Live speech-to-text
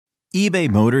eBay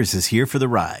Motors is here for the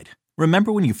ride.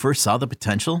 Remember when you first saw the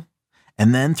potential?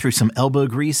 And then through some elbow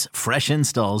grease, fresh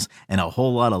installs, and a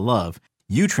whole lot of love,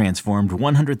 you transformed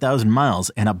 100,000 miles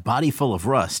and a body full of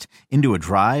rust into a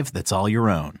drive that's all your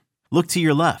own. Look to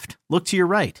your left. Look to your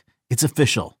right. It's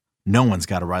official. No one's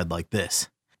got a ride like this.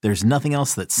 There's nothing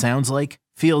else that sounds like,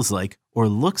 feels like, or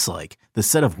looks like the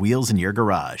set of wheels in your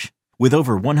garage. With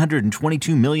over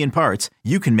 122 million parts,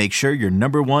 you can make sure your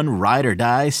number one ride or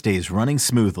die stays running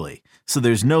smoothly. So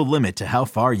there's no limit to how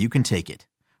far you can take it.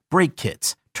 Brake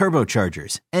kits,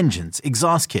 turbochargers, engines,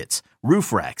 exhaust kits,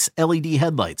 roof racks, LED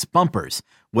headlights, bumpers,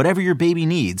 whatever your baby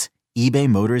needs, eBay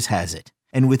Motors has it.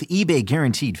 And with eBay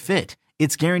Guaranteed Fit,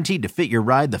 it's guaranteed to fit your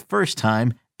ride the first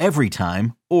time, every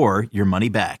time, or your money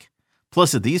back.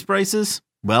 Plus at these prices,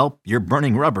 well, you're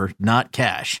burning rubber, not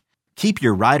cash. Keep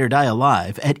your ride or die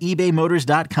alive at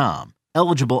ebaymotors.com.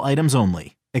 Eligible items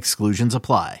only. Exclusions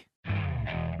apply.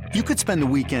 You could spend the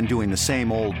weekend doing the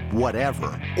same old whatever,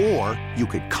 or you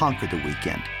could conquer the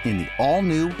weekend in the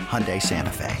all-new Hyundai Santa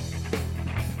Fe.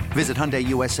 Visit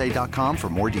HyundaiUSA.com for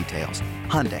more details.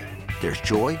 Hyundai, there's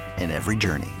joy in every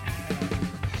journey.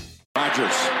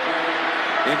 Rodgers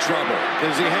in trouble.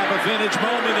 Does he have a vintage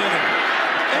moment in him?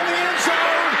 In the end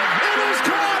zone, it is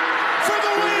caught for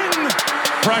the win!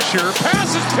 Pressure,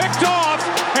 pass is picked off,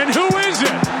 and who is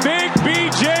it? Big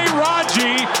B.J.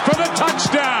 Raji for the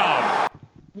touchdown.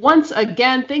 Once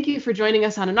again, thank you for joining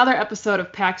us on another episode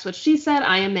of Pax What She Said.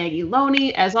 I am Maggie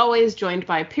Loney, as always, joined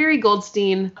by Perry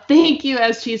Goldstein. Thank you,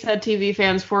 as Cheesehead TV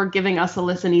fans, for giving us a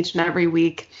listen each and every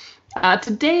week.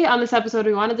 Today on this episode,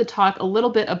 we wanted to talk a little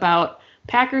bit about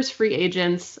Packers free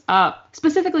agents,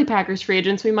 specifically Packers free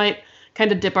agents. We might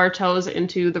kind of dip our toes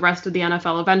into the rest of the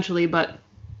NFL eventually, but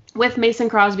with Mason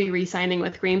Crosby re-signing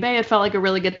with Green Bay, it felt like a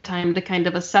really good time to kind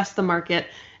of assess the market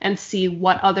and see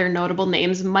what other notable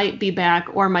names might be back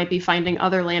or might be finding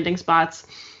other landing spots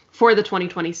for the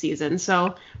 2020 season.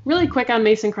 So really quick on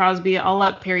Mason Crosby, I'll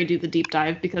let Perry do the deep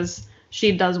dive because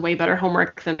she does way better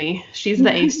homework than me. She's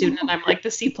the A student and I'm like the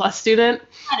C+ student.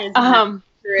 That is not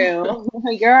true.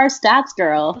 You're our stats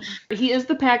girl. He is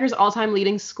the Packers' all-time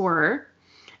leading scorer.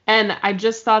 And I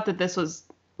just thought that this was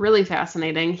really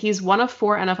fascinating. He's one of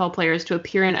 4 NFL players to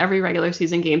appear in every regular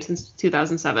season game since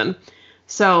 2007.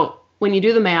 So when you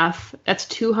do the math, that's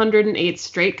 208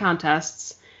 straight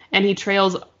contests, and he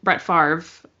trails Brett Favre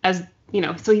as,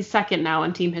 so he's second now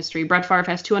in team history. Brett Favre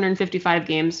has 255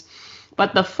 games.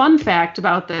 But the fun fact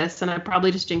about this, and I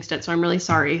probably just jinxed it, so I'm really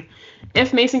sorry.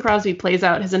 If Mason Crosby plays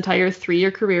out his entire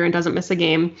 3-year career and doesn't miss a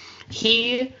game,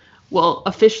 he will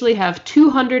officially have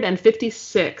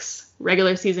 256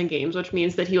 regular season games, which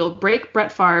means that he will break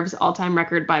Brett Favre's all-time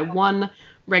record by 1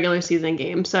 regular season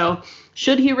game. So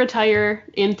should he retire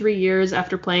in 3 years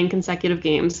after playing consecutive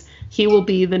games, he will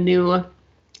be the new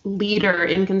leader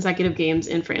in consecutive games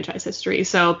in franchise history.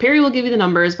 So Perry will give you the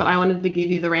numbers, but I wanted to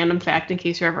give you the random fact in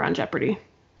case you're ever on Jeopardy.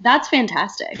 That's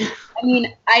fantastic. I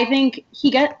mean, I think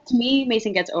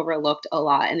Mason gets overlooked a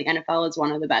lot, and the NFL is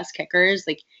one of the best kickers.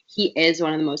 Like, he is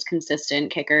one of the most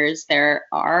consistent kickers there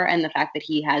are, and the fact that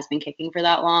he has been kicking for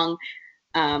that long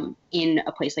in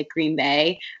a place like Green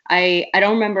Bay. I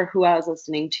don't remember who I was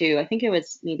listening to. I think it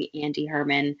was maybe Andy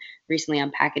Herman recently on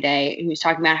Pack a Day. He was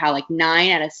talking about how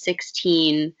 9 out of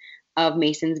 16 of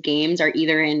Mason's games are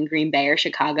either in Green Bay or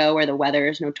Chicago, where the weather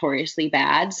is notoriously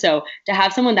bad. So to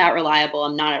have someone that reliable,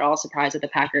 I'm not at all surprised that the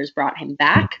Packers brought him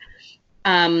back.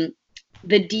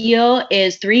 The deal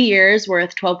is 3 years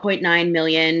worth $12.9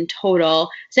 million total.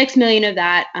 $6 million of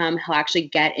that he'll actually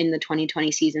get in the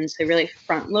 2020 season. So they really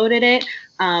front loaded it.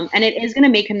 And it is going to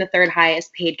make him the 3rd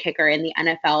highest paid kicker in the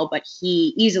NFL, but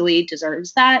he easily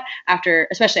deserves that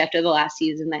especially after the last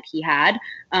season that he had.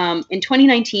 In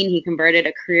 2019, he converted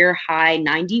a career high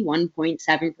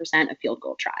 91.7% of field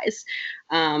goal tries.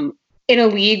 In a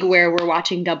league where we're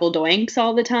watching double doinks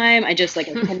all the time, I just I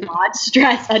cannot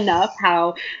stress enough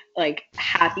how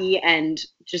happy and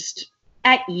just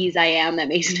at ease I am that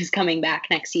Mason is coming back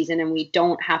next season and we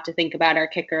don't have to think about our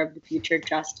kicker of the future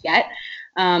just yet.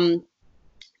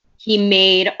 He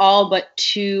made all but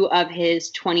 2 of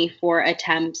his 24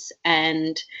 attempts,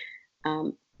 and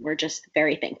we're just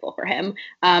very thankful for him.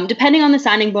 Depending on the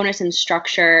signing bonus and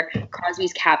structure,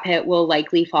 Crosby's cap hit will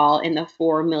likely fall in the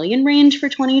 $4 million range for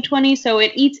 2020. So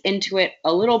it eats into it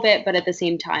a little bit, but at the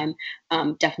same time,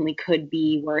 definitely could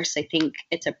be worse. I think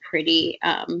it's a pretty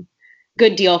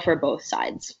good deal for both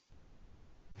sides.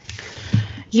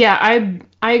 Yeah,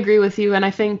 I agree with you. And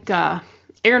I think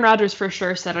Aaron Rodgers for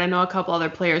sure said it. I know a couple other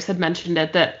players had mentioned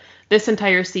it, that this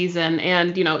entire season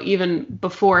and, even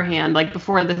beforehand,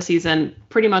 before the season,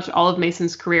 pretty much all of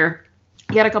Mason's career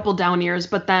he had a couple down years,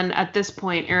 but then at this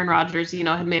point, Aaron Rodgers,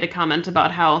 had made a comment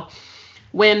about how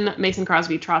when Mason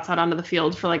Crosby trots out onto the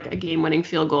field for like a game-winning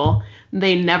field goal,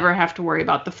 they never have to worry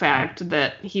about the fact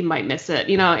that he might miss it.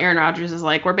 Aaron Rodgers is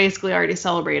like, we're basically already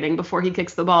celebrating before he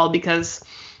kicks the ball because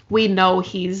we know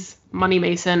he's Money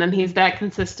Mason and he's that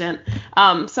consistent.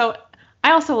 So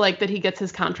I also like that he gets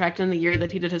his contract in the year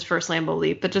that he did his first Lambeau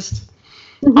Leap. But just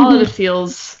all of it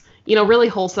feels, really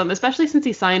wholesome, especially since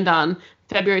he signed on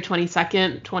February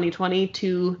 22nd, 2020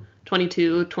 to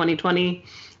 2020.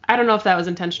 I don't know if that was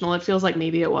intentional. It feels like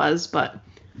maybe it was, but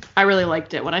I really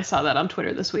liked it when I saw that on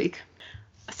Twitter this week.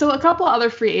 So a couple other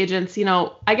free agents,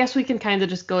 I guess we can kind of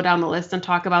just go down the list and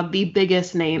talk about the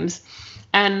biggest names.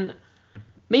 And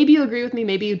maybe you agree with me,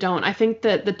 maybe you don't. I think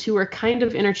that the two are kind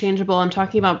of interchangeable. I'm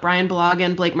talking about Brian Bulaga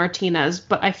and Blake Martinez.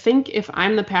 But I think if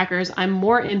I'm the Packers, I'm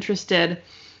more interested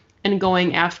in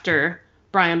going after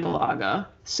Brian Bulaga.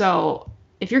 So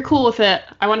if you're cool with it,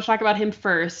 I want to talk about him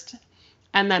first,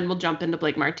 and then we'll jump into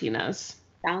Blake Martinez.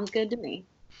 Sounds good to me.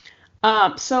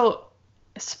 So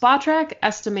Spotrac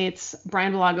estimates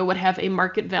Brian Bulaga would have a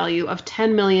market value of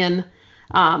 $10 million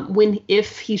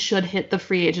if he should hit the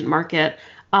free agent market.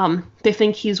 They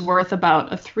think he's worth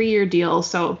about a 3-year deal,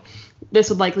 so this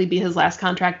would likely be his last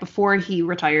contract before he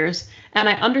retires. And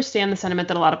I understand the sentiment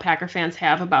that a lot of Packer fans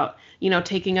have about,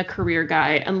 taking a career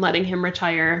guy and letting him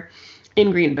retire in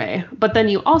Green Bay. But then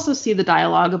you also see the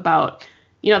dialogue about,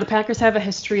 the Packers have a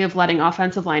history of letting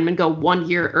offensive linemen go 1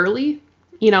 year early,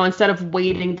 instead of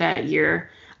waiting that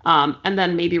year and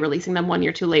then maybe releasing them 1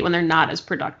 year too late when they're not as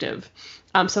productive.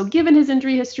 So given his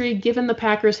injury history, given the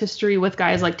Packers' history with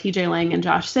guys like TJ Lang and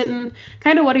Josh Sitton,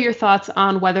 kind of what are your thoughts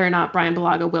on whether or not Brian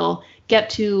Bulaga will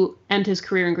get to end his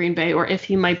career in Green Bay, or if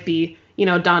he might be,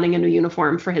 donning a new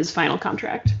uniform for his final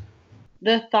contract?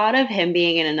 The thought of him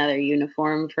being in another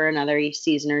uniform for another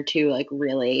season or two,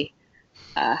 really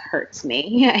hurts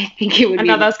me. I think it would be. I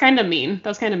know, that was kind of mean. That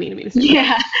was kind of mean of me to say.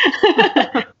 Yeah.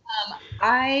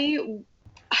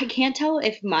 I can't tell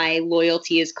if my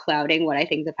loyalty is clouding what I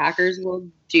think the Packers will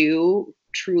do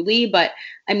truly, but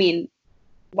I mean,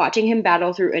 watching him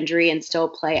battle through injury and still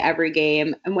play every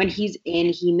game, and when he's in,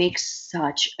 he makes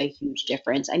such a huge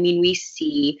difference. I mean, we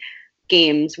see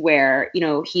games where,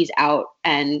 he's out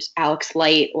and Alex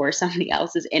Light or somebody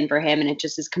else is in for him, and it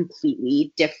just is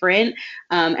completely different.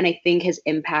 And I think his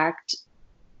impact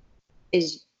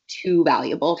is too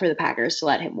valuable for the Packers to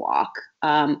let him walk.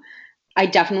 I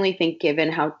definitely think,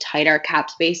 given how tight our cap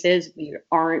space is, we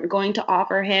aren't going to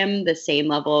offer him the same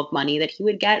level of money that he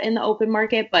would get in the open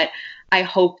market. But I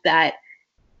hope that,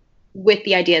 with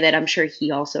the idea that I'm sure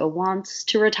he also wants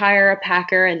to retire a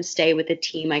Packer and stay with the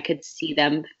team, I could see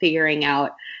them figuring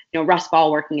out, Russ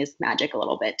Ball working his magic a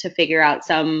little bit to figure out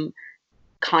some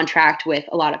contract with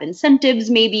a lot of incentives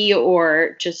maybe,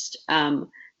 or just,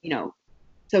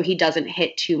 so he doesn't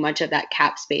hit too much of that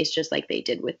cap space, just like they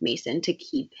did with Mason, to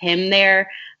keep him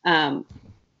there.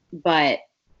 But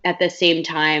at the same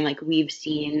time, we've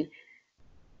seen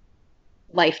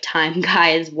lifetime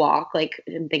guys walk,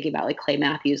 I'm thinking about Clay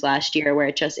Matthews last year, where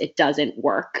it doesn't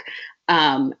work.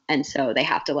 And so they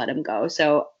have to let him go.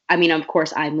 So, I mean, of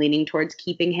course I'm leaning towards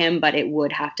keeping him, but it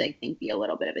would have to, I think, be a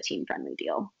little bit of a team friendly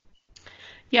deal.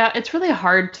 Yeah, it's really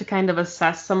hard to kind of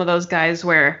assess some of those guys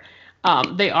where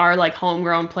they are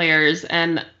homegrown players.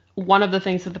 And one of the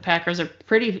things that the Packers are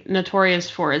pretty notorious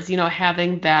for is,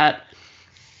 having that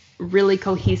really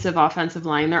cohesive offensive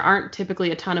line. There aren't typically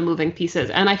a ton of moving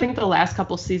pieces. And I think the last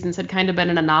couple seasons had kind of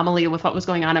been an anomaly with what was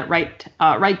going on at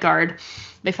right guard.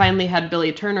 They finally had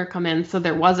Billy Turner come in, so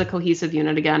there was a cohesive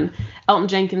unit again. Elton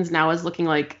Jenkins now is looking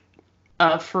like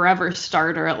a forever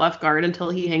starter at left guard until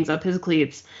he hangs up his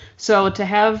cleats. So to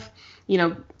have,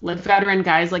 veteran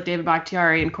guys like David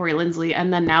Bakhtiari and Corey Linsley,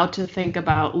 and then now to think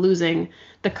about losing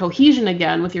the cohesion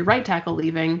again with your right tackle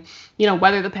leaving,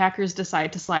 whether the Packers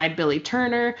decide to slide Billy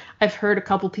Turner. I've heard a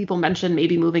couple people mention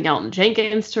maybe moving Elton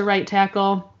Jenkins to right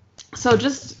tackle. So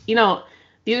just, these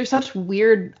are such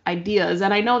weird ideas.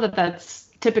 And I know that that's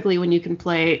typically when you can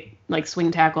play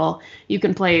swing tackle, you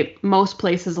can play most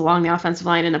places along the offensive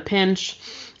line in a pinch.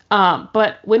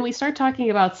 But when we start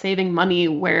talking about saving money,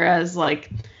 whereas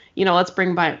let's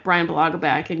bring Brian Bulaga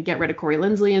back and get rid of Corey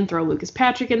Linsley and throw Lucas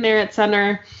Patrick in there at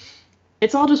center,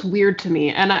 it's all just weird to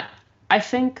me. And I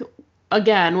think,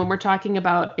 again, when we're talking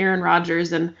about Aaron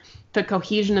Rodgers and the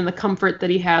cohesion and the comfort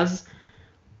that he has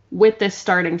with this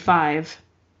starting five,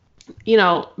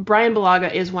 Brian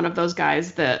Bulaga is one of those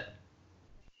guys that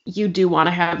you do want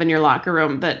to have in your locker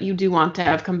room, that you do want to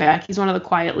have come back. He's one of the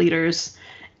quiet leaders,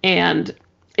 and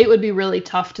it would be really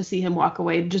tough to see him walk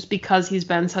away just because he's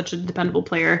been such a dependable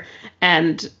player.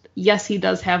 And yes, he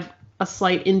does have a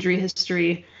slight injury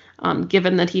history,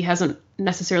 given that he hasn't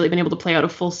necessarily been able to play out a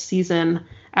full season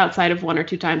outside of 1 or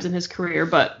 2 times in his career.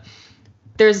 But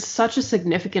there's such a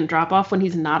significant drop-off when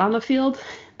he's not on the field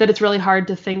that it's really hard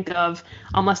to think of,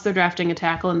 unless they're drafting a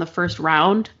tackle in the first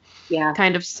round,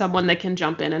 kind of someone that can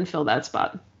jump in and fill that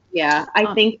spot. Yeah,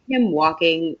 I think him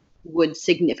walking would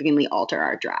significantly alter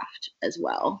our draft as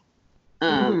well.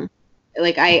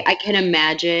 Like I can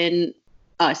imagine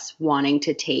us wanting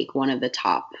to take one of the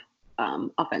top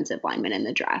offensive linemen in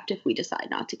the draft if we decide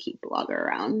not to keep Bulaga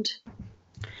around.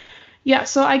 Yeah,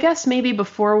 so I guess maybe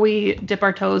before we dip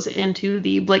our toes into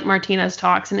the Blake Martinez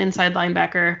talks and inside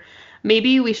linebacker,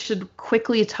 maybe we should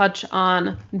quickly touch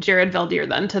on Jared Veldheer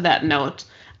then, to that note.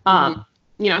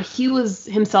 He was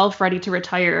himself ready to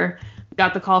retire,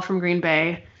 got the call from Green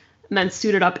Bay, and then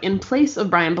suited up in place of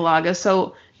Bryan Bulaga.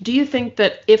 So do you think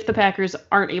that if the Packers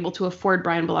aren't able to afford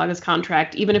Bryan Bulaga's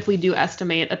contract, even if we do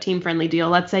estimate a team-friendly deal,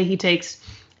 let's say he takes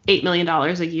 $8 million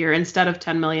a year instead of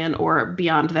 $10 million or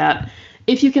beyond that,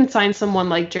 if you can sign someone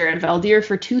like Jared Veldheer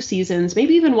for 2 seasons,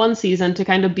 maybe even 1 season, to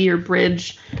kind of be your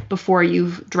bridge before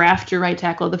you draft your right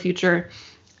tackle of the future,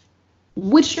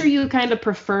 which are you kind of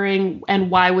preferring, and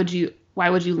why would you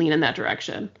lean in that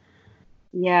direction?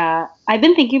 Yeah, I've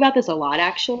been thinking about this a lot,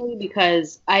 actually,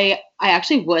 because I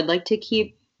actually would like to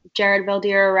keep Jared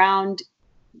Veldheer around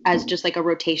as just like a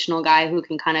rotational guy who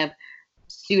can kind of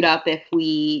suit up if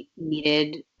we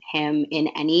needed him in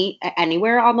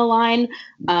anywhere on the line.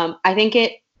 I think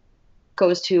it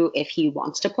goes to if he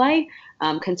wants to play,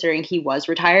 considering he was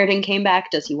retired and came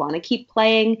back. Does he want to keep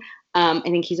playing? I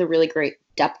think he's a really great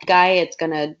depth guy. It's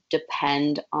going to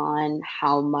depend on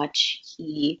how much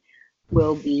he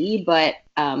will be, but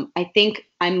I think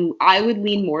I would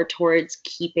lean more towards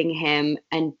keeping him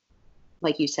and,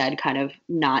 like you said, kind of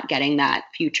not getting that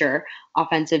future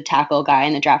offensive tackle guy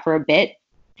in the draft for a bit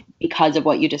because of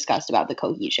what you discussed about the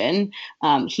cohesion.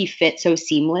 He fit so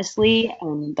seamlessly,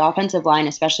 and the offensive line,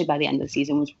 especially by the end of the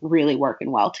season, was really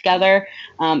working well together.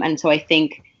 And so I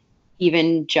think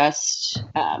even just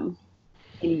in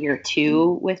year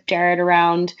 2 with Jared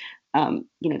around,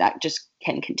 that just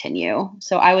can continue.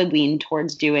 So I would lean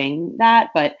towards doing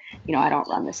that, but, I don't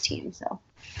run this team, so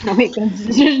I don't make those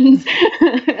decisions.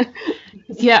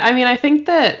 Yeah, I mean, I think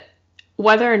that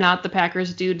whether or not the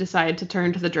Packers do decide to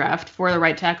turn to the draft for the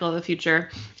right tackle of the future,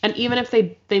 and even if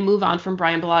they move on from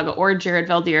Bryan Bulaga or Jared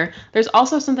Veldheer, there's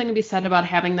also something to be said about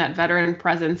having that veteran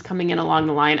presence coming in along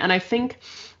the line. And I think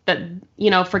that,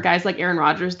 for guys like Aaron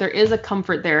Rodgers, there is a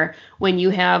comfort there when you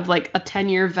have like a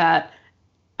 10-year vet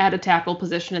at a tackle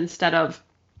position instead of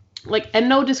and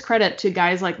no discredit to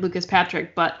guys like Lucas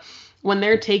Patrick, but when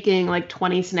they're taking like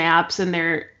 20 snaps and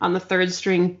they're on the 3rd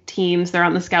string teams, they're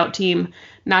on the scout team,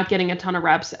 not getting a ton of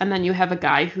reps, and then you have a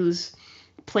guy who's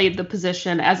played the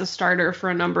position as a starter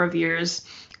for a number of years,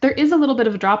 there is a little bit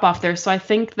of a drop off there. So I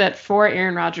think that for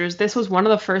Aaron Rodgers, this was one of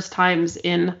the first times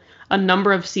in a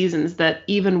number of seasons that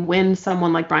even when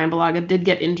someone like Bryan Bulaga did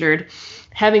get injured,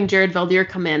 having Jared Veldheer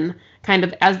come in kind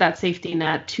of as that safety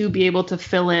net to be able to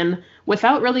fill in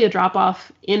without really a drop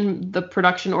off in the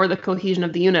production or the cohesion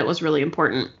of the unit was really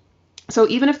important. So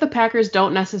even if the Packers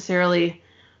don't necessarily,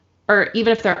 or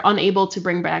even if they're unable to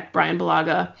bring back Bryan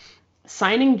Bulaga,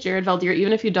 signing Jared Veldheer,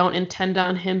 even if you don't intend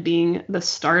on him being the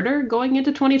starter going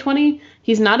into 2020,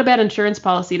 he's not a bad insurance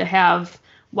policy to have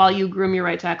while you groom your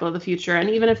right tackle of the future. And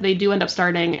even if they do end up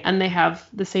starting and they have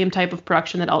the same type of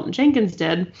production that Elgton Jenkins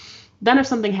did, then if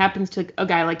something happens to a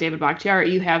guy like David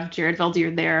Bakhtiari, you have Jared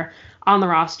Veldheer there on the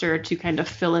roster to kind of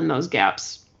fill in those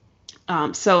gaps.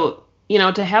 So,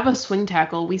 to have a swing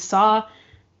tackle, we saw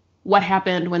what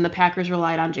happened when the Packers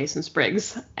relied on Jason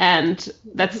Spriggs. And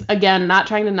that's, again, not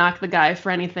trying to knock the guy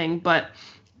for anything, but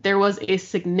there was a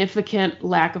significant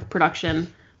lack of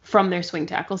production from their swing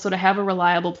tackle. So to have a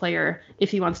reliable player, if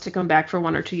he wants to come back for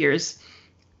 1 or 2 years,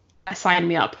 sign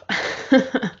me up.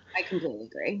 I completely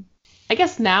agree. I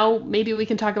guess now maybe we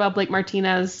can talk about Blake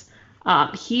Martinez.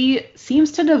 He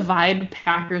seems to divide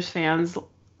Packers fans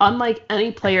unlike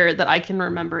any player that I can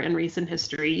remember in recent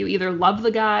history. You either love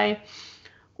the guy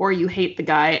or you hate the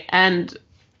guy. And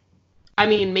I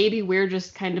mean, maybe we're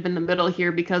just kind of in the middle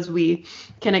here because we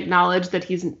can acknowledge that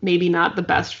he's maybe not the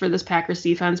best for this Packers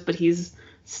defense, but he's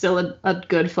still a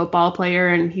good football player,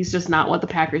 and he's just not what the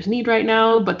Packers need right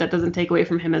now. But that doesn't take away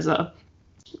from him as a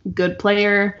good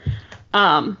player.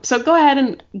 So go ahead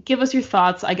and give us your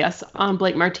thoughts, I guess, on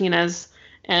Blake Martinez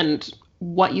and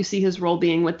what you see his role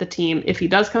being with the team if he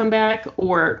does come back,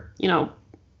 or,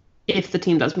 if the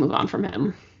team does move on from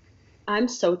him. I'm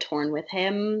so torn with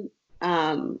him.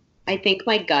 I think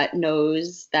my gut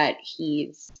knows that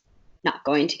he's not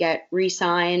going to get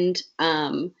re-signed.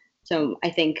 So I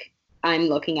think I'm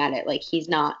looking at it like he's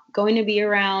not going to be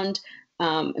around.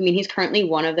 I mean, he's currently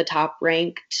one of the top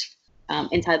ranked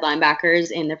inside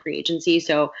linebackers in the free agency.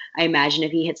 So I imagine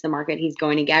if he hits the market, he's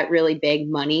going to get really big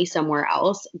money somewhere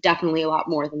else. Definitely a lot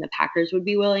more than the Packers would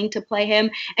be willing to play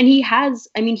him. And he has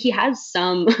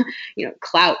some,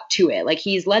 clout to it. Like,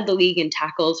 he's led the league in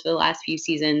tackles for the last few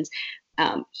seasons.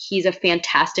 He's a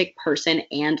fantastic person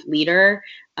and leader.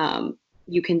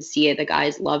 You can see it. The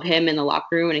guys love him in the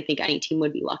locker room, and I think any team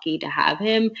would be lucky to have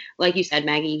him. Like you said,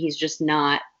 Maggie, he's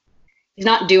not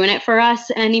doing it for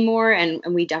us anymore, and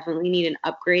we definitely need an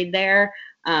upgrade there.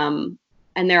 And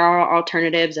there are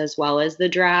alternatives as well as the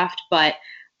draft, but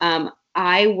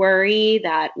I worry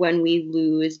that when we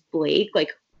lose Blake,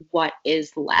 like, what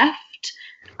is left?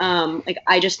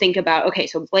 I just think about, okay,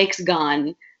 so Blake's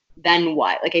gone, then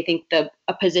what? Like, I think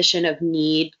a position of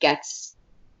need gets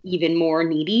even more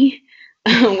needy.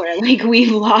 Where, like,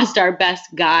 we've lost our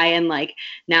best guy and, like,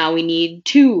 now we need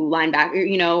 2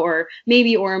 linebackers, or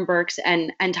maybe Oren Burks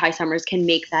and Ty Summers can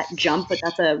make that jump, but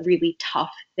that's a really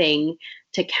tough thing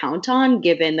to count on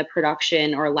given the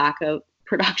production or lack of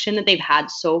production that they've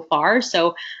had so far.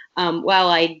 So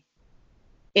while I,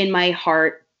 in my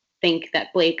heart, think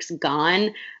that Blake's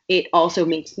gone, it also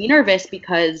makes me nervous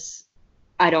because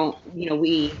I don't,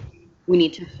 we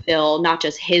need to fill not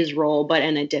just his role, but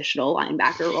an additional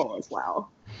linebacker role as well.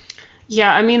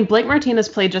 Yeah, I mean, Blake Martinez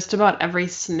played just about every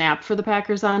snap for the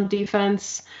Packers on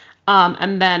defense.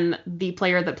 And then the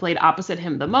player that played opposite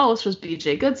him the most was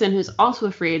BJ Goodson, who's also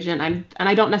a free agent. And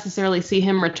I don't necessarily see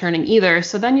him returning either.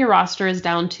 So then your roster is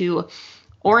down to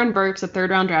Oren Burks, a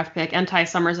 3rd-round draft pick, and Ty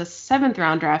Summers, a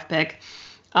 7th-round draft pick.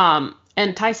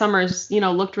 And Ty Summers,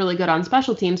 looked really good on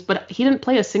special teams, but he didn't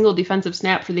play a single defensive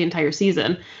snap for the entire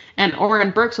season. And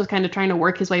Oren Burks was kind of trying to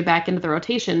work his way back into the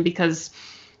rotation because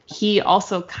he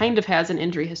also kind of has an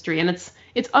injury history. And it's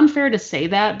unfair to say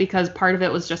that because part of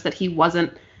it was just that he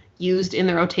wasn't used in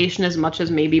the rotation as much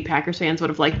as maybe Packers fans would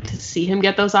have liked to see him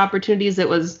get those opportunities. It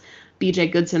was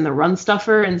BJ Goodson, the run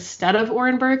stuffer, instead of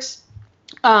Oren Burks.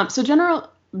 So General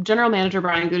Manager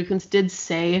Brian Gutekunst did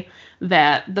say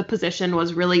that the position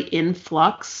was really in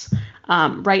flux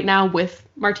right now with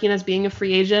Martinez being a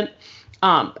free agent.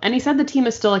 And he said the team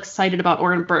is still excited about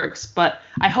Oren Burks, but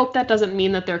I hope that doesn't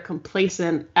mean that they're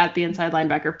complacent at the inside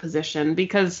linebacker position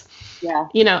because,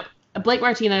 Blake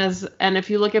Martinez, and if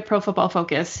you look at Pro Football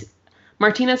Focus,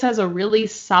 Martinez has a really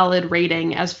solid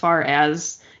rating as far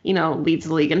as, leads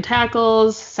the league in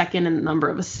tackles, 2nd in the number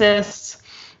of assists.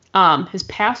 His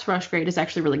pass rush grade is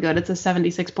actually really good. It's a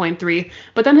 76.3,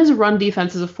 but then his run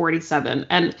defense is a 47.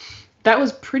 And that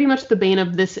was pretty much the bane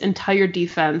of this entire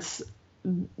defense.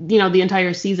 The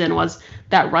entire season was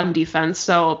that run defense.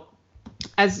 So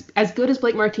as good as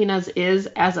Blake Martinez is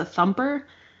as a thumper,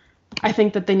 I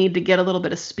think that they need to get a little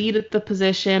bit of speed at the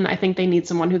position. I think they need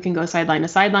someone who can go sideline to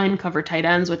sideline, cover tight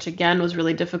ends, which again was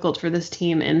really difficult for this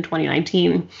team in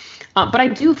 2019. But I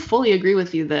do fully agree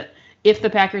with you that if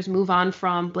the Packers move on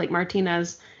from Blake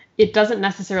Martinez, it doesn't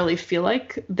necessarily feel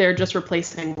like they're just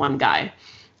replacing one guy.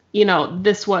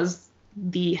 This was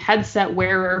the headset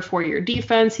wearer for your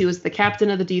defense. He was the captain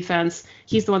of the defense.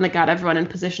 He's the one that got everyone in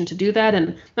position to do that.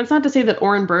 And that's not to say that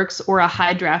Oren Burks or a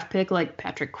high draft pick like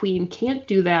Patrick Queen can't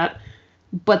do that,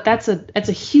 but that's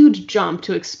a huge jump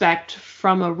to expect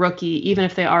from a rookie, even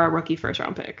if they are a rookie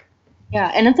 1st-round pick.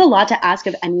 Yeah, and it's a lot to ask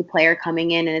of any player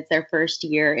coming in and it's their first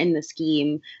year in the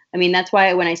scheme. I mean, that's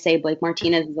why when I say Blake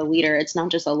Martinez is a leader, it's not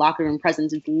just a locker room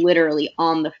presence. It's literally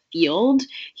on the field.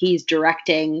 He's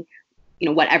directing,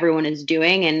 what everyone is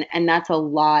doing. And that's a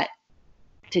lot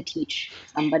to teach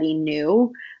somebody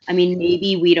new. I mean,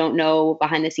 maybe we don't know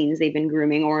behind the scenes they've been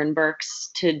grooming Oren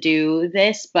Burks to do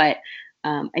this, but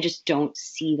I just don't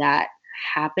see that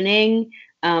happening.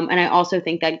 And I also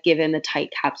think that given the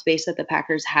tight cap space that the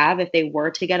Packers have, if they were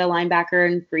to get a linebacker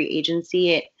in free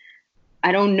agency,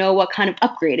 I don't know what kind of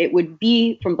upgrade it would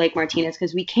be from Blake Martinez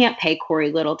because we can't pay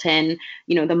Corey Littleton,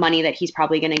 the money that he's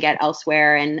probably going to get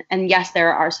elsewhere. And yes,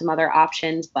 there are some other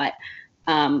options, but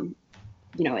it's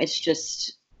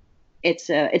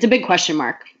a big question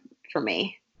mark for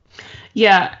me.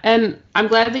 Yeah, and I'm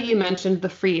glad that you mentioned the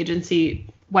free agency,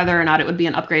 whether or not it would be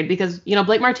an upgrade, because,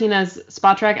 Blake Martinez,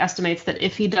 Spotrac estimates that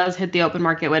if he does hit the open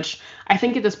market, which I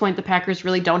think at this point the Packers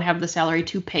really don't have the salary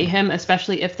to pay him,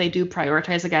 especially if they do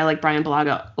prioritize a guy like Brian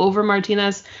Bulaga over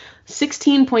Martinez,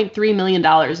 $16.3 million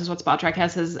is what Spotrac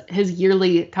has his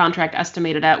yearly contract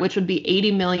estimated at, which would be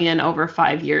 $80 million over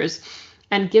 5 years.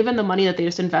 And given the money that they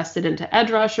just invested into edge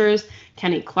rushers,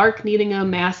 Kenny Clark needing a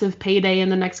massive payday in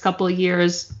the next couple of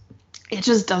years, it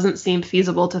just doesn't seem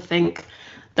feasible to think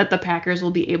that the Packers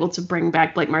will be able to bring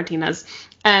back Blake Martinez.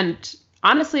 And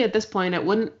honestly, at this point,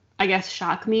 I guess,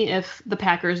 shock me if the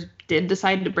Packers did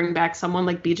decide to bring back someone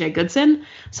like BJ Goodson.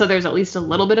 So there's at least a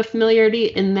little bit of familiarity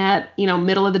in that,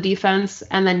 middle of the defense.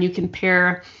 And then you can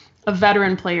pair a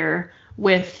veteran player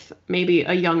with maybe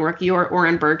a young rookie or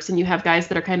Oren Burks, and you have guys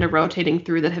that are kind of rotating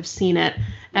through that have seen it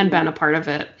and been a part of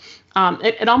it.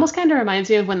 It almost kind of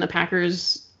reminds me of when the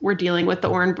Packers were dealing with the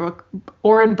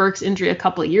Oren Burks injury a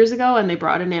couple of years ago, and they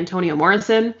brought in Antonio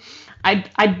Morrison.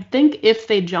 I think if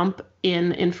they jump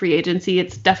in free agency,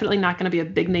 it's definitely not going to be a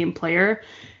big name player.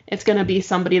 It's going to be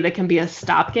somebody that can be a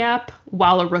stopgap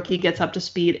while a rookie gets up to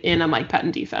speed in a Mike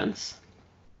Pettin defense.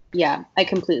 Yeah, I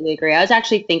completely agree. I was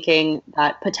actually thinking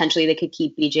that potentially they could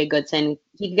keep BJ Goodson.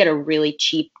 He could get a really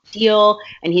cheap deal,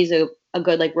 and he's a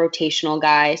good rotational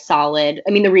guy, solid.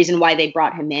 I mean, the reason why they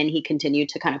brought him in, he continued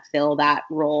to kind of fill that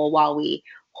role while we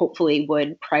hopefully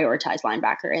would prioritize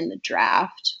linebacker in the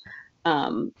draft.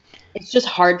 It's just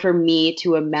hard for me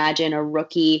to imagine a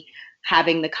rookie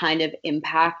having the kind of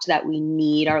impact that we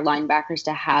need our linebackers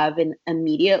to have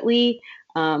immediately.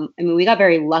 We got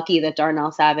very lucky that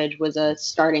Darnell Savage was a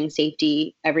starting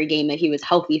safety every game that he was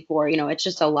healthy for. It's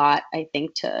just a lot, I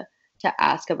think, to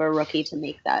ask of a rookie to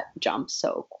make that jump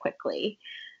so quickly.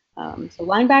 So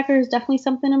linebacker is definitely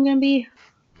something I'm going to be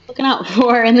looking out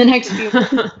for in the next few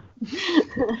months.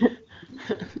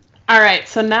 All right,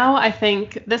 so now I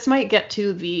think this might get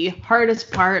to the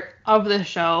hardest part of the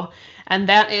show, and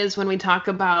that is when we talk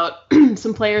about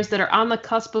some players that are on the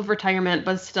cusp of retirement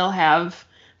but still have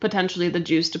potentially the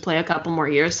juice to play a couple more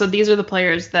years. So these are the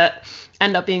players that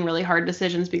end up being really hard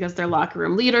decisions because they're locker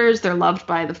room leaders, they're loved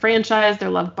by the franchise, they're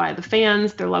loved by the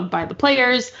fans, they're loved by the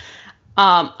players.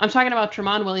 I'm talking about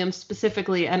Tramon Williams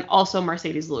specifically, and also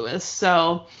Marcedes Lewis.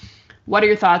 So what are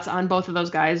your thoughts on both of those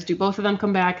guys? Do both of them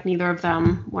come back? Neither of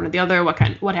them? One or the other?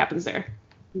 What happens there?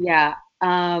 Yeah.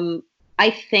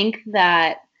 I think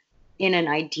that in an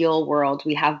ideal world,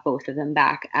 we have both of them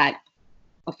back at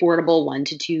affordable 1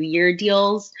 to 2 year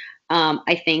deals.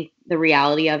 I think the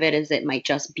reality of it is it might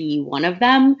just be one of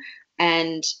them.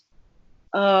 And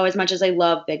as much as I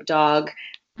love Big Dog,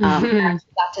 I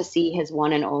got to see his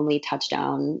one and only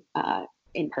touchdown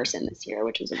in person this year,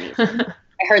 which was amazing.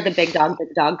 I heard the big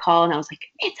dog call, and I was like,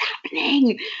 it's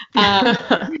happening.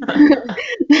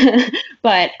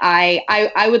 But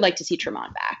I would like to see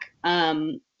Tramon back.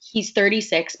 He's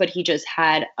 36, but he just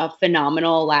had a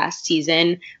phenomenal last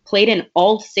season, played in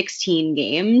all 16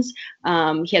 games.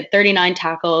 He had 39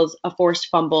 tackles, a forced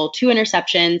fumble, 2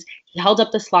 interceptions. He held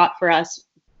up the slot for us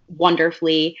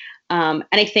wonderfully. And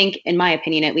I think, in my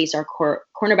opinion, at least, our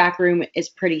cornerback room is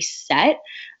pretty set.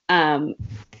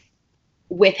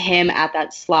 With him at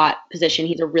that slot position,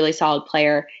 he's a really solid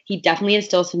player. He definitely has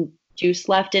still some juice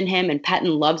left in him, and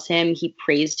Pettin loves him. He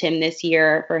praised him this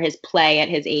year for his play at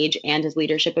his age and his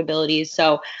leadership abilities.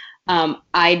 So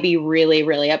I'd be really,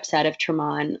 really upset if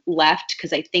Tramon left,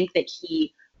 because I think that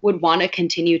he would want to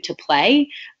continue to play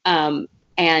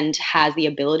and has the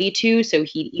ability to. So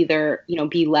he'd either,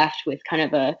 be left with kind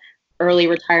of a early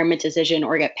retirement decision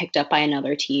or get picked up by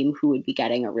another team who would be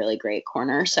getting a really great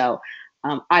corner. So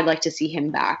I'd like to see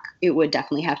him back. It would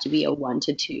definitely have to be a 1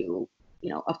 to 2,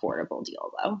 affordable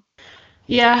deal, though.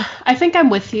 Yeah, I think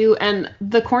I'm with you. And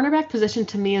the cornerback position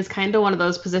to me is kind of one of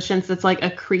those positions that's like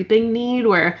a creeping need,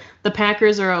 where the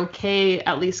Packers are okay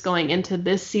at least going into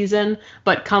this season,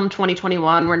 but come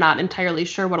 2021, we're not entirely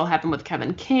sure what'll happen with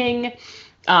Kevin King.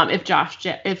 If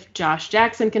Josh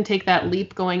Jackson can take that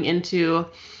leap going into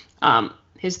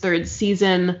his third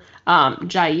season,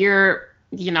 Jair,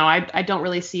 I don't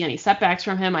really see any setbacks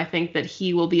from him. I think that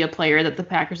he will be a player that the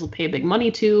Packers will pay big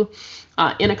money to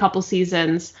in a couple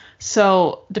seasons.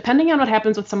 So depending on what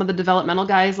happens with some of the developmental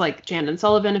guys like Jandon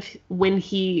Sullivan, when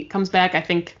he comes back, I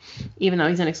think even though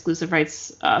he's an exclusive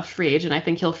rights free agent, I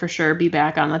think he'll for sure be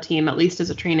back on the team, at least as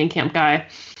a training camp guy.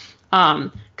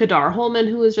 Kadar Holman,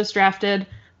 who was just drafted.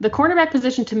 The cornerback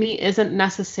position to me isn't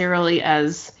necessarily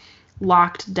as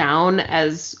locked down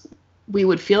as we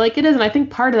would feel like it is. And I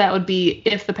think part of that would be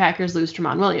if the Packers lose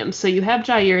Tramon Williams. So you have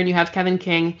Jair and you have Kevin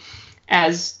King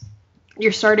as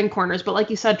your starting corners. But like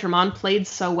you said, Tramon played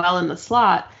so well in the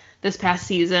slot this past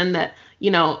season that,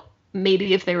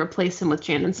 maybe if they replace him with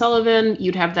Jandon Sullivan,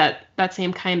 you'd have that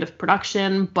same kind of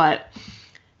production. But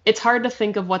it's hard to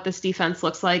think of what this defense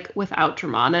looks like without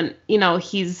Tramon. And,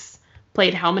 he's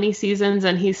played how many seasons,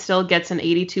 and he still gets an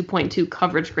 82.2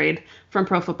 coverage grade from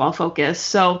Pro Football Focus.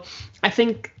 So I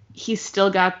think he's still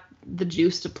got the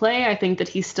juice to play. I think that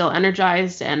he's still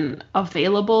energized and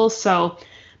available. So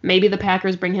maybe the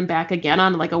Packers bring him back again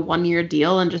on like a 1-year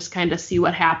deal and just kind of see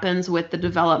what happens with the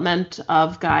development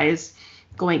of guys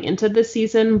going into this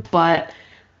season. But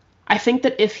I think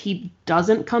that if he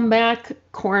doesn't come back,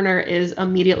 corner is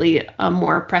immediately a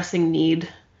more pressing need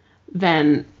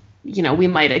than, we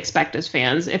might expect as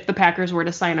fans. If the Packers were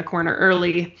to sign a corner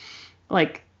early,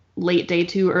 like late day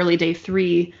 2, early day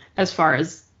 3, as far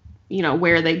as,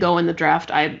 where they go in the draft,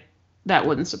 that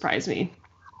wouldn't surprise me.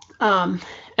 And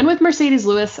with Marcedes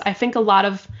Lewis, I think a lot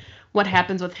of what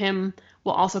happens with him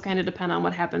will also kind of depend on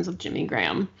what happens with Jimmy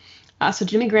Graham. So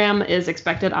Jimmy Graham is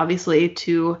expected, obviously,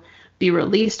 to be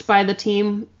released by the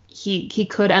team. He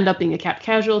could end up being a cap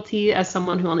casualty as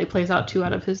someone who only plays out 2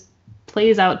 of his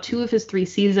 3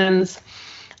 seasons.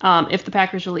 If the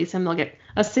Packers release him, they'll get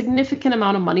a significant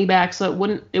amount of money back. So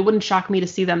it wouldn't shock me to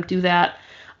see them do that.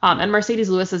 And Marcedes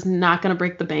Lewis is not going to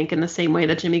break the bank in the same way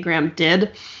that Jimmy Graham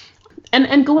did.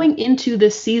 And going into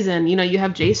this season, you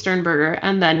have Jay Sternberger,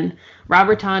 and then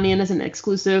Robert Tonyan is an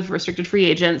exclusive restricted free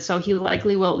agent, so he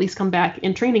likely will at least come back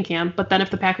in training camp. But then if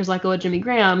the Packers let go of Jimmy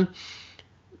Graham,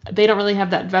 they don't really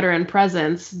have that veteran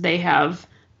presence. They have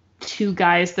 2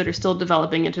 guys that are still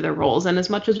developing into their roles. And as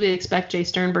much as we expect Jay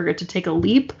Sternberger to take a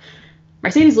leap,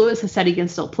 Marcedes Lewis has said he can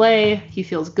still play. He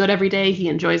feels good every day. He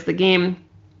enjoys the game.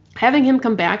 Having him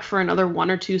come back for another 1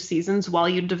 or 2 seasons while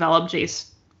you develop Jace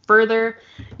further,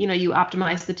 you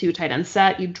optimize the 2 tight end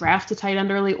set, you draft a tight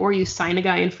end early, or you sign a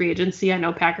guy in free agency. I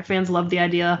know Packer fans love the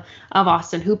idea of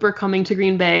Austin Hooper coming to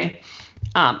Green Bay.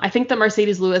 I think that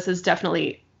Marcedes Lewis is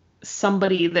definitely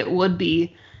somebody that would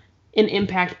be an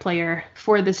impact player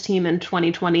for this team in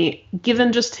 2020,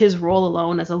 given just his role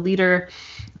alone as a leader,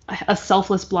 a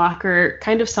selfless blocker,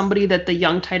 kind of somebody that the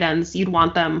young tight ends, you'd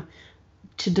want them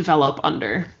to develop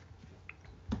under.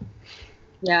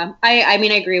 Yeah, I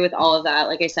mean, I agree with all of that.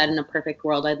 Like I said, in a perfect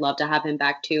world, I'd love to have him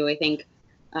back too. I think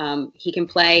he can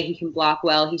play, he can block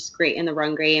well, he's great in the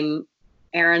run game.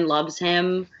 Aaron loves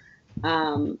him.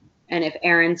 And if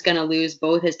Aaron's going to lose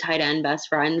both his tight end best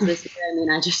friends this year, I mean,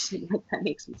 that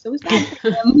makes me so sad for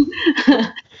him.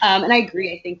 And I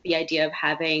agree. I think the idea of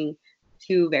having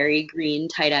 2 very green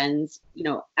tight ends,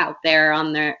 out there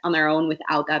on their own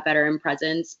without that veteran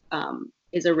presence,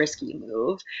 is a risky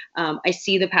move. I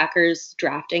see the Packers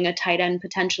drafting a tight end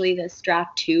potentially this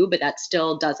draft too, but that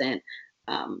still doesn't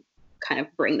kind of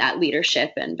bring that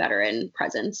leadership and veteran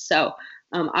presence. So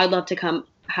I'd love to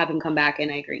have him come back,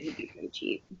 and I agree he'd be pretty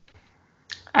cheap.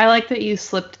 I like that you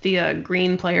slipped the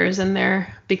green players in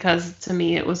there, because to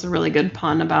me it was a really good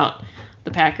pun about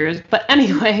the Packers. But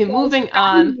anyway, moving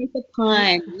on.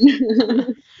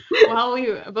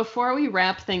 Before we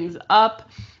wrap things up,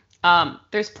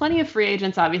 there's plenty of free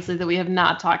agents, obviously, that we have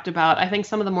not talked about. I think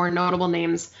some of the more notable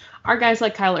names are guys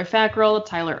like Kyler Fackrell,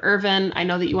 Tyler Ervin. I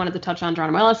know that you wanted to touch on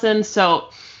Geronimo Allison. So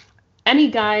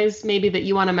any guys maybe that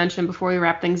you want to mention before we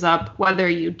wrap things up, whether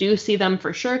you do see them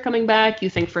for sure coming back, you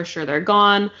think for sure they're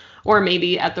gone, or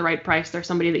maybe at the right price, they're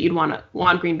somebody that you'd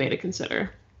want Green Bay to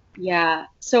consider. Yeah.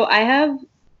 So I have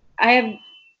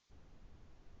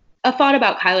a thought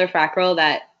about Kyler Fackrell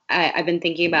that I've been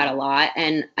thinking about a lot.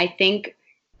 And I think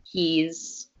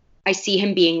I see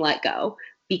him being let go,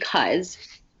 because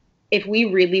if we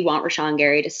really want Rashawn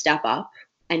Gary to step up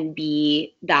and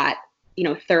be that,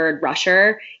 third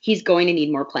rusher, he's going to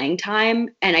need more playing time.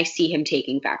 And I see him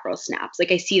taking Fackrell snaps.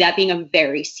 Like, I see that being a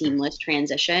very seamless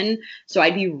transition. So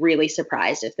I'd be really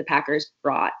surprised if the Packers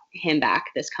brought him back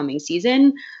this coming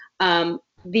season.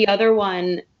 The other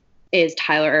one is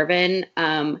Tyler Ervin.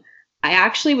 I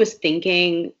actually was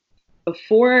thinking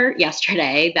before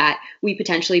yesterday that we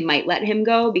potentially might let him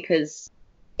go, because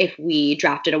if we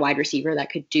drafted a wide receiver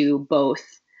that could do both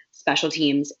special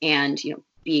teams and,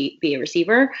 be a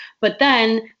receiver. But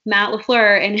then Matt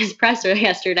LaFleur in his presser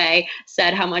yesterday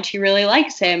said how much he really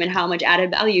likes him and how much added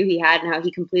value he had and how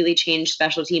he completely changed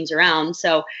special teams around.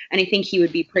 So, and I think he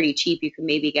would be pretty cheap. You could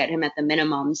maybe get him at the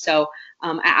minimum. So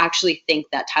I actually think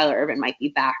that Tyler Ervin might be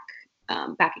back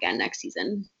again next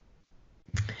season.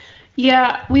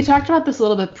 Yeah, we talked about this a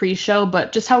little bit pre-show,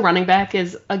 but just how running back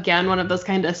is, again, one of those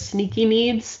kind of sneaky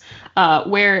needs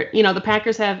where, the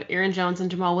Packers have Aaron Jones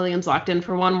and Jamal Williams locked in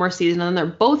for one more season, and then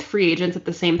they're both free agents at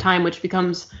the same time, which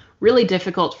becomes really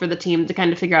difficult for the team to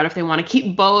kind of figure out if they want to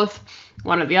keep both,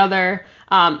 one or the other.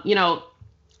 I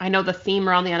know the theme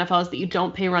around the NFL is that you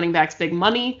don't pay running backs big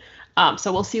money,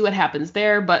 so we'll see what happens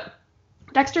there, but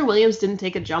Dexter Williams didn't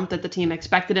take a jump that the team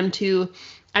expected him to.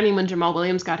 I mean, when Jamal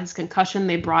Williams got his concussion,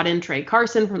 they brought in Trey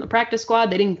Carson from the practice squad.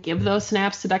 They didn't give those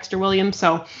snaps to Dexter Williams.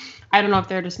 So I don't know if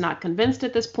they're just not convinced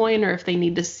at this point or if they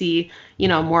need to see,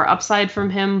 more upside from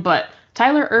him. But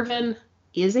Tyler Ervin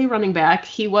is a running back.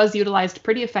 He was utilized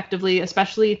pretty effectively,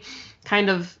 especially kind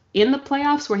of in the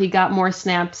playoffs where he got more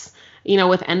snaps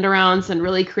with end arounds and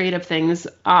really creative things.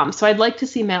 So I'd like to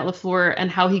see Matt LaFleur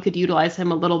and how he could utilize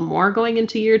him a little more going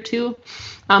into year 2.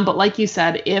 But like you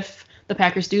said, if the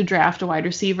Packers do draft a wide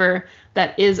receiver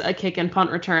that is a kick and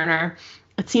punt returner,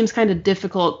 it seems kind of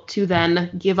difficult to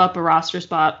then give up a roster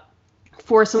spot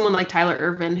for someone like Tyler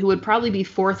Ervin, who would probably be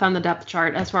 4th on the depth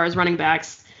chart as far as running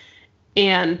backs.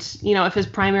 And, if his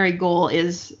primary goal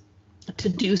is to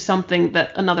do something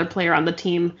that another player on the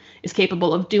team is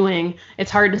capable of doing,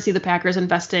 it's hard to see the Packers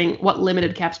investing what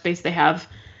limited cap space they have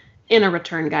in a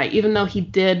return guy, even though he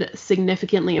did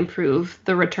significantly improve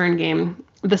the return game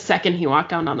the second he walked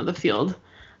down onto the field.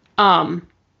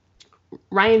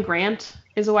 Ryan Grant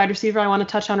is a wide receiver I want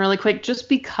to touch on really quick, just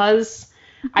because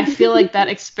I feel like that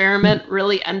experiment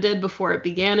really ended before it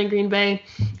began in Green Bay.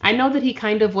 I know that he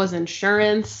kind of was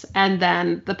insurance, and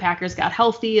then the Packers got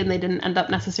healthy and they didn't end up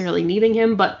necessarily needing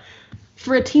him. But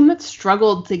for a team that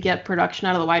struggled to get production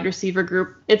out of the wide receiver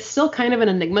group, it's still kind of an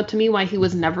enigma to me why he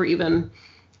was never even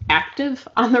active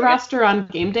on the roster on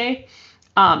game day.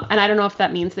 And I don't know if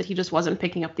that means that he just wasn't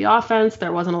picking up the offense.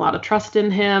 There wasn't a lot of trust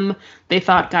in him. They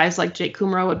thought guys like Jake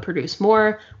Kumerow would produce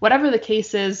more. Whatever the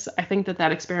case is, I think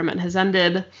that experiment has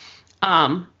ended.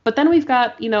 But then we've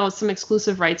got, some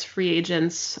exclusive rights free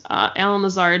agents, Allen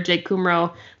Lazard, Jake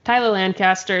Kumerow, Tyler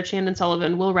Lancaster, Chandon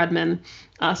Sullivan, Will Redmond.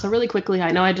 So really quickly,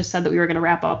 I know I just said that we were going to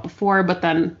wrap up before, but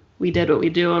then we did what we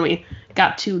do and we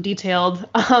got too detailed.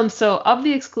 So of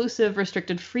the exclusive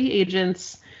restricted free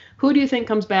agents, who do you think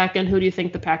comes back and who do you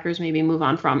think the Packers maybe move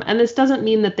on from? And this doesn't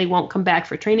mean that they won't come back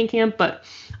for training camp, but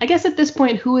I guess at this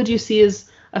point, who would you see as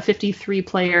a 53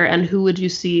 player and who would you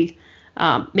see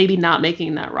maybe not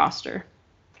making that roster?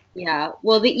 Yeah,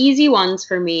 well, the easy ones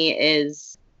for me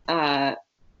is Allen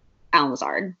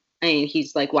Lazard. I mean,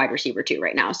 he's like wide receiver 2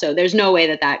 right now. So there's no way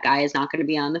that guy is not going to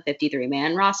be on the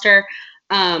 53-man roster.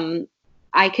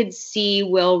 I could see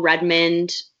Will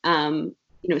Redmond,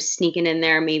 sneaking in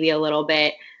there maybe a little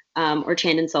bit. Or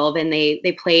Chandon Sullivan.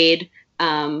 They played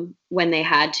when they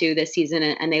had to this season,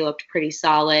 and they looked pretty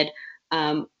solid.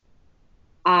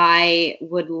 I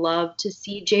would love to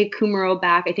see Jake Kumerow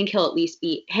back. I think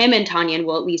him and Tanyan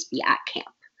will at least be at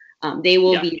camp. They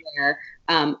will be there.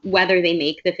 Whether they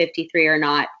make the 53 or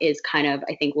not is kind of,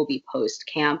 I think, will be post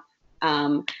camp.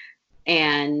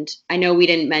 And I know we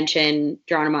didn't mention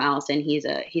Geronimo Allison. He's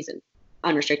an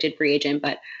unrestricted free agent,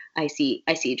 but I see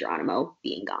Geronimo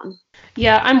being gone.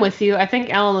 Yeah, I'm with you. I think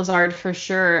Allen Lazard for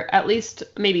sure, at least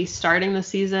maybe starting the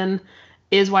season,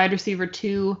 is wide receiver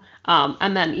 2.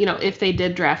 And then, if they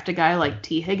did draft a guy like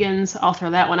T. Higgins, I'll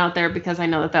throw that one out there because I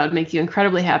know that would make you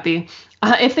incredibly happy.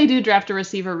 If they do draft a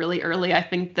receiver really early, I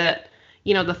think that,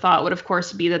 the thought would, of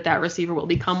course, be that receiver will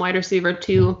become wide receiver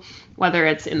 2, whether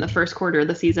it's in the first quarter of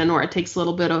the season or it takes a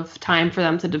little bit of time for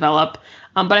them to develop.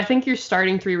 But I think your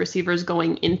starting 3 receivers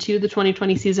going into the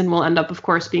 2020 season will end up, of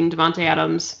course, being Davante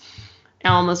Adams,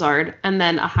 Allen Lazard, and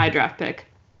then a high draft pick.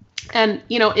 And,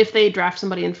 if they draft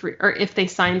somebody if they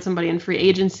sign somebody in free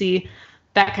agency,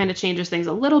 that kind of changes things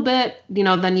a little bit.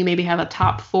 Then you maybe have a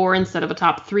top 4 instead of a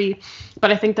top 3.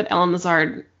 But I think that Allen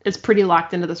Lazard is pretty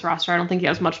locked into this roster. I don't think he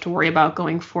has much to worry about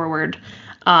going forward.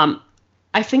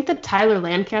 I think that Tyler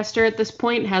Lancaster at this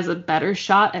point has a better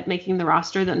shot at making the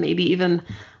roster than maybe even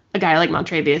a guy like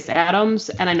Montrevious Adams.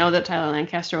 And I know that Tyler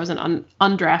Lancaster was an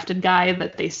undrafted guy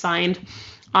that they signed.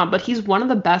 But he's one of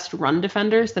the best run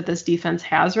defenders that this defense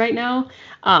has right now.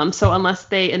 So unless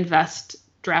they invest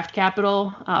draft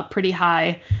capital pretty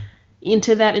high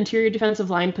into that interior defensive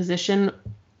line position,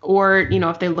 or,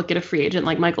 if they look at a free agent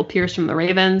like Michael Pierce from the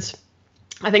Ravens,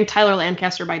 I think Tyler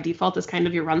Lancaster by default is kind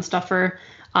of your run stuffer.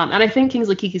 And I think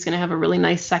Kingsley Keke's going to have a really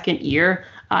nice second year.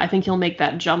 I think he'll make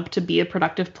that jump to be a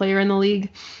productive player in the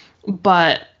league.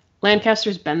 But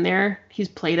Lancaster's been there. He's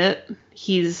played it.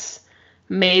 He's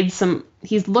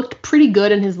looked pretty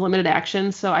good in his limited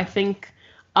action. So I think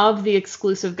of the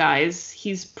exclusive guys,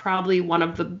 he's probably one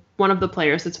of the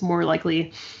players that's more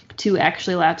likely to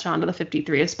actually latch onto the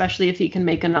 53, especially if he can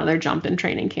make another jump in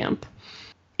training camp.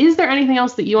 Is there anything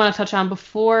else that you want to touch on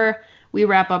before we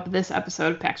wrap up this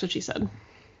episode of Pax What She Said?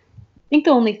 I think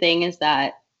the only thing is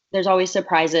that there's always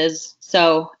surprises.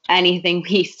 So anything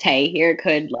we say here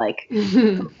could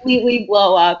completely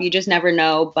blow up. You just never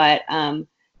know. But,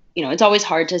 it's always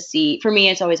hard to see. For me,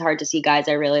 it's always hard to see guys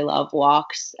I really love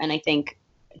walks. And I think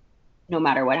no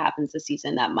matter what happens this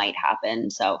season, that might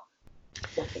happen. So,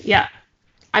 yeah.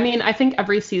 I mean, I think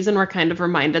every season we're kind of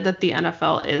reminded that the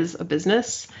NFL is a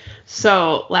business.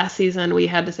 So last season we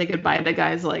had to say goodbye to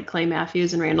guys like Clay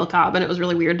Matthews and Randall Cobb, and it was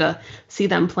really weird to see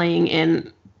them playing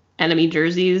in enemy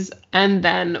jerseys. And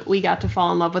then we got to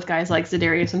fall in love with guys like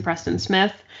Za'Darius and Preston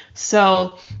Smith.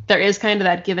 So there is kind of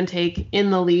that give and take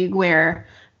in the league where,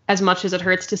 as much as it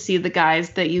hurts to see the guys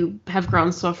that you have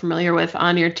grown so familiar with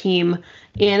on your team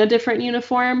in a different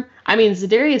uniform. I mean,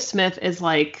 Za'Darius Smith is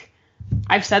like,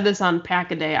 I've said this on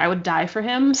Pack-A-Day, I would die for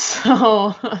him.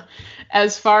 So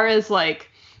as far as like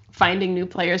finding new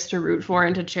players to root for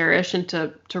and to cherish and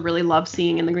to really love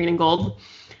seeing in the green and gold,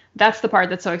 that's the part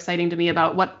that's so exciting to me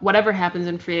about whatever happens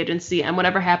in free agency and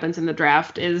whatever happens in the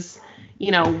draft is,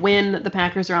 you know, when the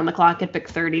Packers are on the clock at pick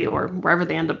 30 or wherever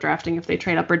they end up drafting, if they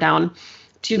trade up or down,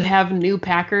 to have new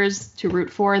Packers to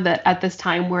root for that at this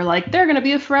time we're like, they're going to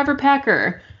be a forever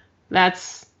Packer.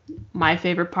 That's my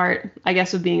favorite part, I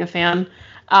guess, of being a fan.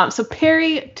 So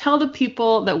Perry, tell the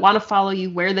people that want to follow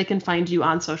you where they can find you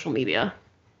on social media.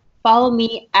 Follow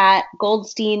me at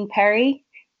Goldstein Perry.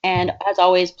 And as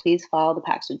always, please follow the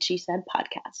Packs What She Said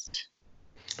podcast.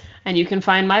 And you can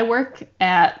find my work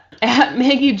at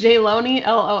Maggie J. Loney,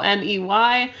 Loney.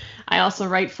 I also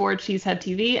write for Cheesehead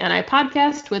TV, and I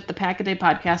podcast with the Pack-A-Day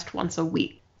podcast once a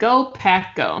week. Go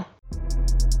Pack Go.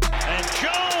 And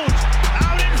Jones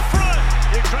out in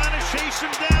front. They're trying to chase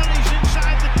him down.